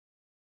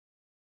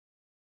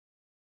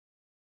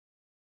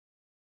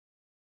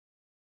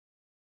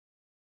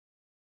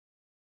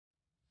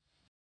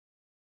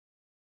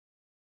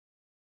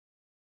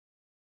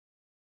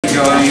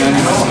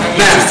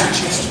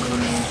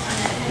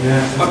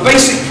Now, my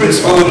basic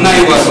principle of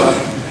shime-waza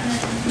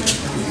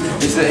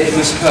is that it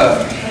must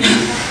hurt.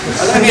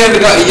 Have you ever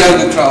got to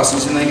yoga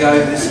classes and they go,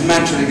 this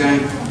mantra, they're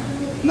going,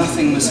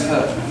 nothing must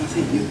hurt. And I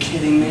think, you're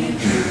kidding me?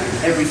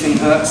 Everything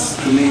hurts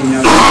for me and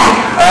yoga.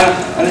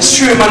 And it's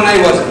true in my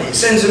shime-waza. It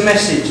sends a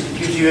message, it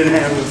gives you an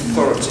air of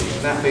authority,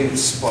 without being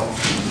despoiled.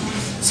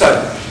 So,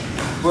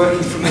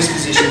 working from this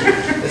position,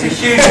 there's a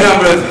huge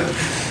number of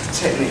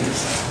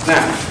techniques.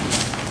 Now,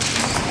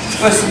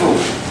 first of all,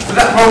 for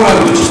that roll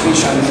over which has been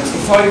shown,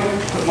 if I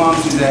put my arm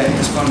through there,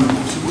 it's vulnerable.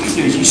 So what you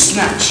do is you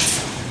snatch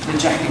the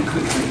jacket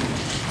quickly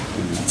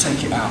and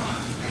take it out.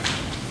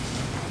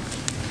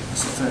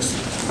 That's the first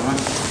thing,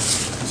 alright?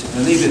 So if I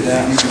leave it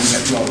there, I'm going to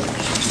get rolled.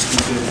 Just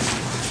keep doing it.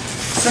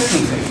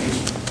 Second thing is,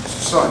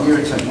 slightly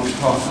irritate my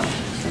partner.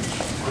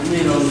 I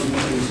need on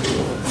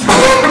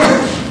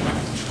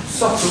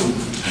subtle.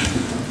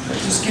 It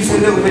just gives a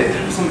little bit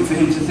something for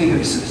him to think of.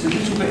 It's a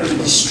little bit of a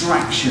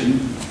distraction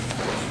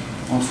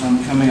whilst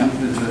I'm coming up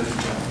with the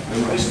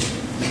rest of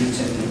the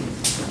technique.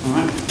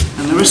 Alright?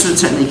 And the rest of the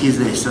technique is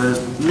this. So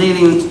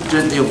kneeling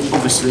gently,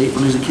 obviously,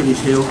 on his Achilles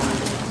heel,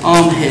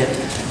 arm here.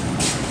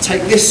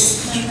 Take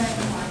this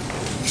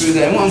through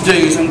there. And what I'm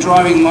doing is I'm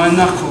driving my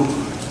knuckle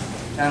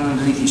down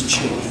underneath his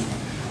chin.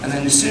 And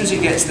then as soon as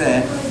it gets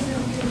there,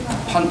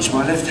 punch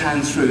my left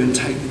hand through and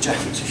take the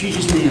jacket. So if you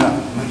just kneel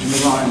up, imagine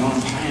you're lying on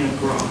a pane of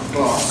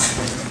glass.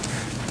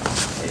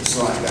 It's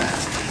like that.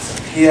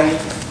 So here,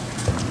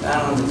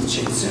 down under the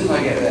chin. As soon as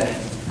I get there,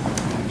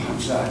 I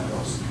punch that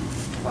across,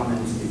 thumb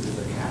into it as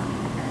I can.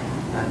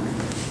 And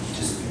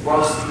just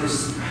whilst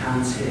this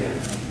hand's here,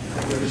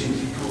 I take the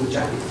opportunity to pull the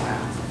jacket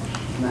down.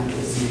 And that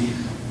gives me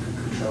good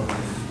control.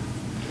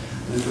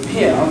 And from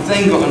here, I've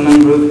then got a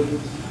number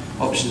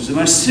of options. The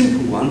most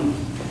simple one,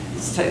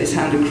 take this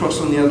hand across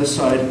on the other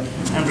side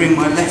and bring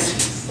my left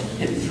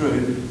hip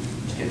through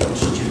to get the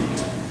koshi-jime.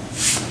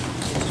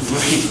 So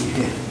working from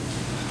here.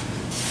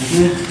 And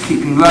here,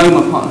 keeping low,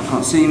 my partner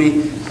can't see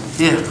me.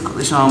 Here, I've got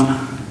this arm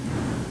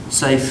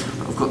safe,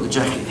 but I've got the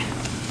jacket.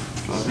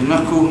 Drive the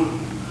knuckle,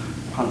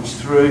 punch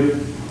through,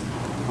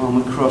 arm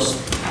across,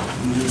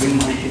 and then bring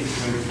my hip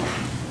through.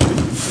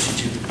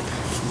 Koshi-jime.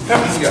 There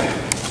we go.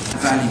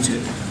 Value to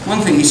it.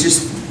 One thing is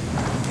just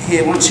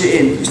here, once you're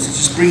in, is to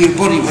just bring your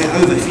body weight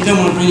over. If you don't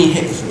want to bring your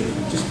hip through,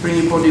 just bring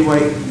your body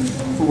weight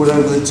forward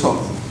over the top,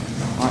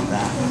 like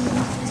that.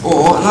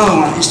 Or another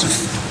one is to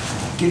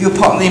give your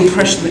partner the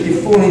impression that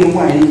you're falling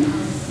away.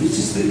 It's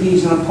just that the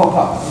knees are going to pop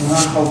up and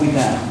I'll hold me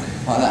down,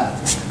 like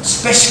that.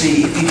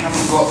 Especially if you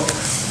haven't got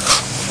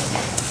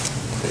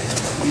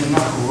your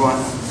knuckle right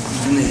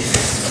underneath.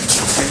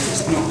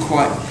 It's not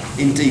quite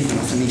in deep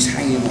enough and he's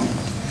hanging on.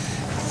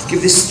 Give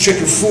this trick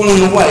of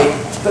falling away,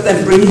 but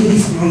then bring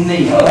your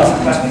knee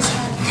back.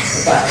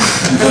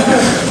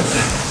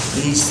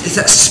 It's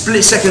that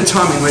split second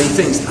timing where he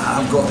thinks,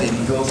 I've got him.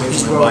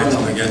 He's right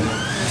up again.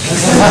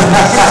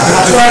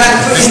 That's right,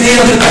 put his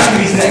knee on the back of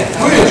his neck.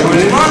 We're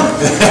enjoying it, man.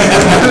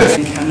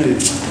 In canoe,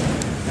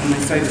 and my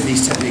favourite of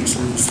these techniques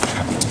was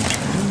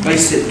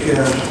basic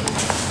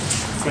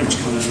French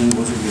kind of thing,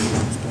 wasn't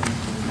really,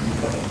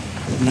 but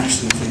a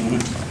national thing on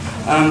it.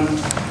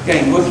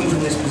 Again, working from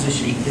this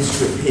position, this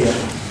grip here.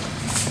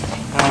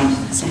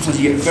 Sometimes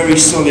you get very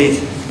solid. A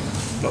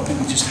lot of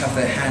people just have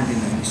their hand in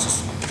there. It's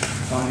just,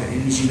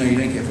 as you know, you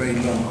don't get very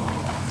long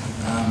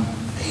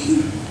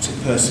to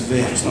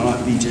persevere. It's not like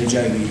BJJ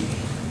where you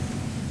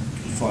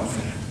fight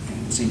for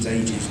it seems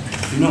ages.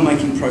 You're not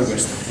making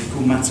progress. They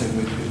call matto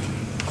very quickly.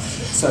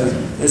 So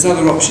there's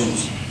other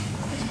options.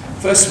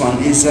 First one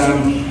is I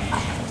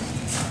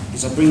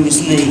bring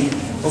this knee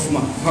off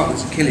my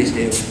partner's Achilles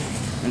heel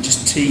and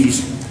just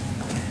tease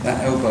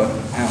that elbow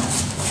out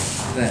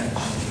there.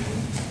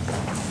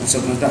 And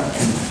sometimes that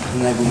can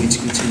enable me to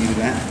continue with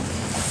that.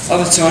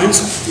 Other times,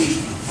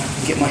 I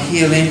can get my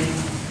heel in.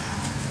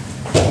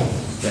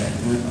 There.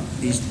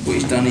 What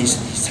he's done is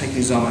he's taken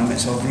his arm out,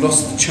 so I've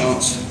lost the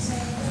chance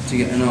to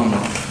get an arm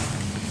up.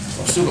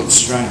 I've still got the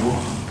strangle,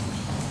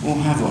 or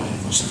have I?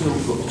 I've still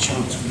got the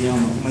chance for the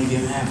arm up. Maybe I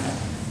have.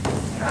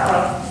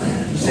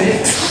 You see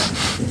it?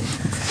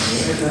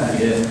 Look at that.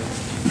 Yeah.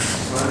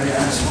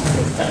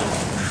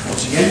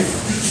 Once again.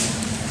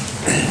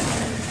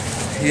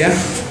 Here.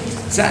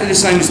 Exactly the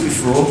same as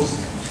before.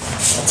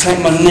 I take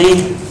my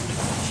knee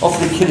off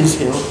the Achilles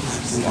heel,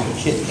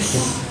 like it,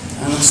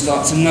 and I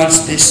start to nudge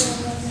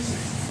this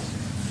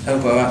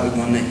elbow out with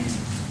my knee.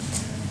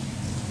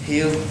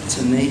 Heel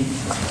to knee,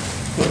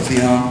 put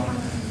the arm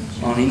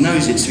on. He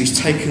knows it, so he's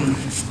taken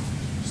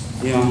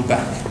the arm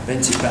back,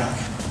 bent it back.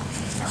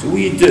 So all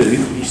you do,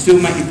 you still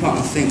make your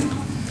partner think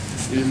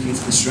you're looking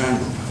for the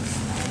strangle.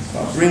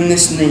 But I bring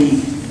this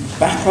knee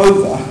back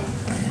over.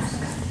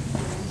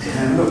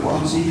 And look, what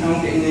I see how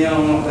I'm getting the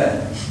arm up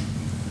there.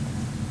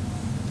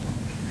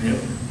 Yep.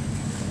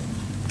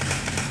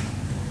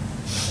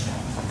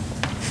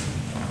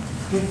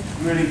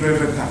 Really very,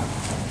 very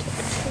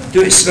powerful.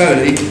 Do it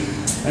slowly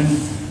and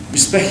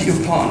respect your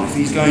partner if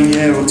he's going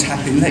there or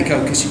tapping, let go,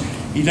 because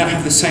you don't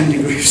have the same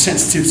degree of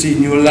sensitivity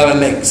in your lower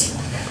legs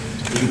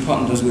as your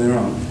partner does with their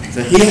arm.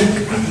 So here,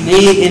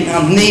 knee in,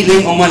 I'm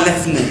kneeling on my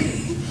left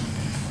knee.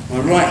 My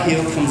right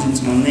heel comes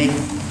into my knee,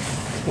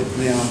 put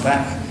the arm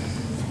back.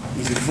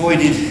 He's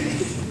avoided,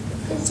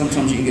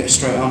 sometimes you can get a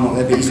straight arm lock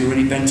there, but he's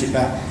already bent it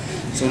back.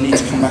 So I need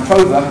to come back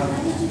over.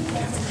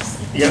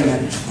 Yeah,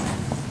 man.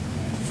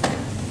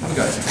 Have a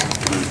go.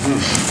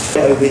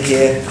 Get over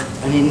here,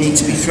 and you need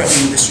to be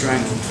threatening with the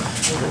strangle.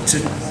 But to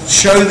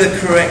show the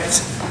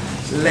correct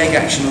leg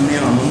action on the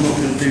arm, I'm not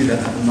going to do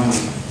that at the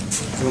moment.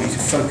 I want you to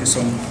focus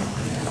on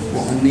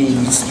what the knee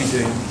needs to be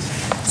doing.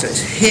 So it's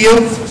heel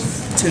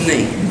to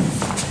knee.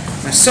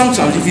 Now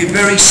sometimes if you're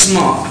very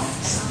smart,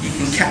 you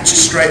can catch a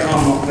straight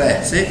arm lock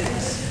there, see?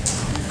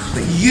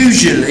 But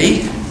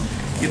usually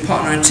your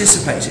partner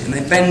anticipates it and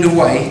they bend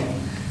away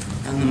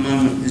and the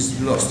moment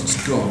is lost,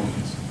 it's gone.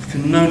 I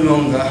can no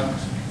longer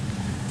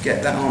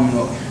get that arm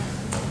lock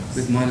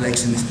with my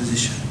legs in this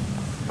position.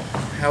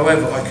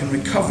 However, I can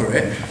recover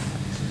it.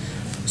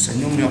 So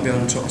normally I'll be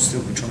on top,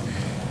 still control.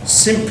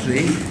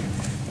 Simply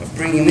by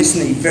bringing this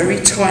knee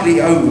very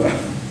tightly over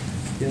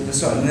the other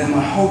side, and then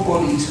my whole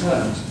body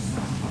turns.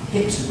 My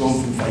hips have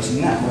gone from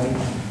facing that way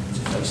to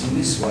facing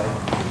this way,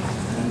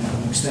 and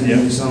I'm extending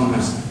this arm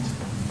out.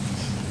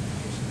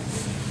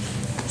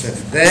 So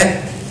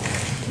there,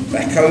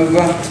 back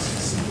over,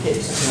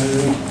 hips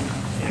turn.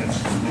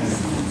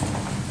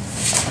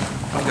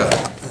 I go.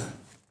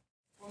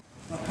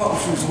 My partner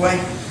falls away.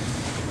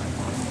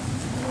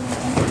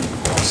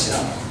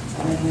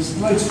 And then there's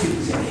loads of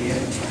people get here,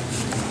 and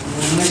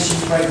unless you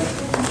break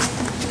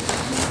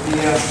the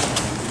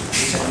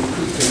technique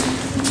quickly,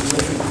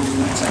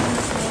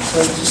 so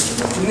just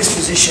in this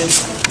position, I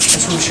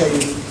just want to show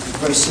you a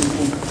very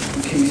simple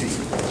and key thing.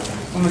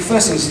 One of the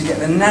first things is to get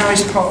the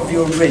narrowest part of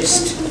your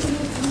wrist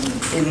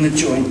in the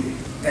joint,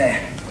 there.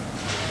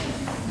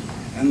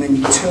 And then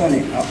you turn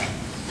it up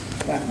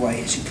that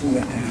way as you pull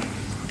that down.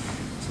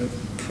 So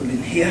pull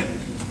in here,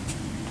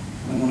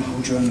 I want to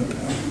hold your own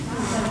power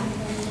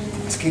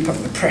to keep up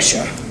the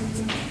pressure,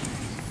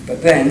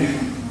 but then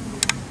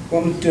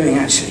what I'm doing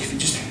actually, if I can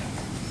just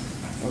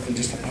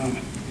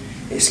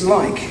it's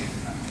like,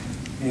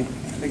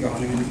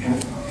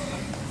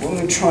 what I'm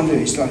going to try and do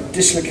is like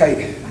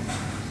dislocate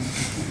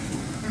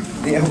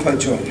the elbow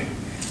joint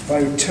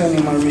by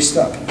turning my wrist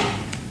up,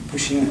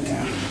 pushing it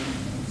down,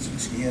 so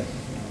it's here,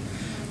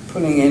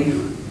 pulling in,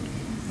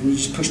 and you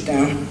just push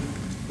down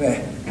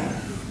there,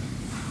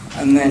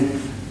 and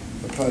then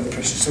apply the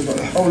pressure. So I've got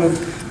the whole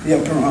of the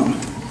upper arm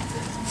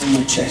on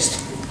my chest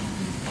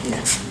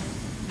here.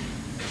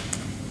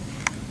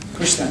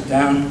 Push that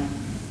down,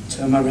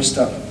 turn my wrist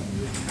up,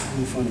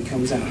 and finally it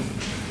comes out.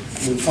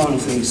 And the final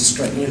thing is to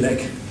straighten your leg.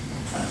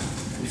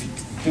 If you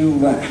do all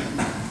that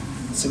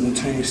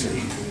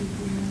simultaneously,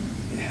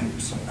 it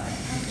helps.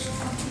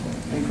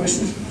 Any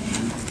questions?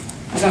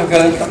 Let's have a go,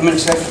 a couple of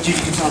minutes left.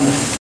 Judo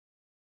time.